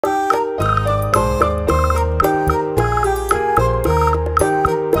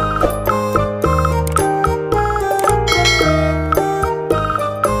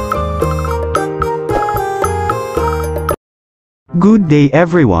Good day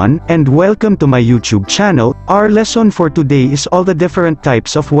everyone, and welcome to my YouTube channel. Our lesson for today is all the different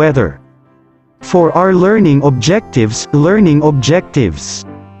types of weather. For our learning objectives.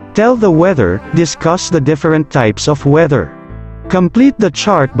 Tell the weather, discuss the different types of weather. Complete the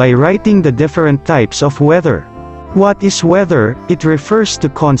chart by writing the different types of weather. What is weather? It refers to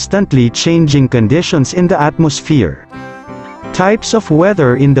constantly changing conditions in the atmosphere. Types of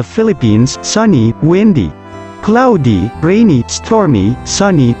weather in the Philippines: sunny, windy, cloudy, rainy, stormy,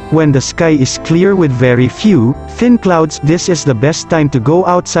 sunny, when the sky is clear with very few, thin clouds. This is the best time to go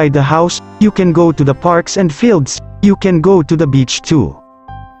outside the house. You can go to the parks and fields. You can go to the beach too.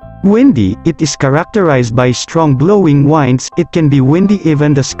 Windy, it is characterized by strong blowing winds. It can be windy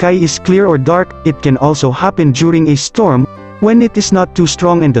even the sky is clear or dark. It can also happen during a storm. When it is not too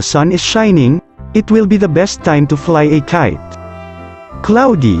strong and the sun is shining, it will be the best time to fly a kite.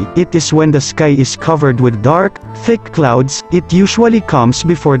 Cloudy, it is when the sky is covered with dark, thick clouds. It usually comes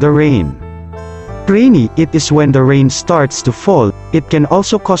before the rain. Rainy, it is when the rain starts to fall. It can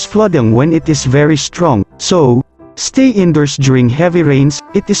also cause flooding when it is very strong, so stay indoors during heavy rains.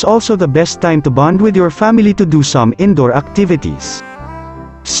 It is also the best time to bond with your family to do some indoor activities.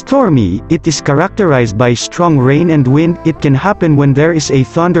 Stormy, it is characterized by strong rain and wind. It can happen when there is a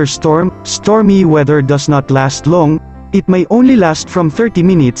thunderstorm. Stormy weather does not last long. It may only last from 30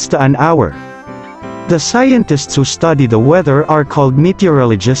 minutes to an hour. The scientists who study the weather are called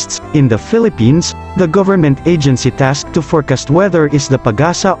meteorologists. In the Philippines, the government agency tasked to forecast weather is the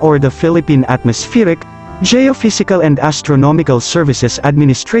PAGASA, or the Philippine Atmospheric, Geophysical and Astronomical Services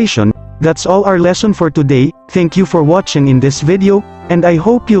Administration. That's all our lesson for today. Thank you for watching in this video, and I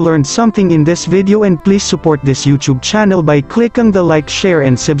hope you learned something in this video, and please support this YouTube channel by clicking the like, share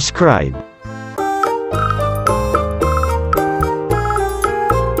and subscribe.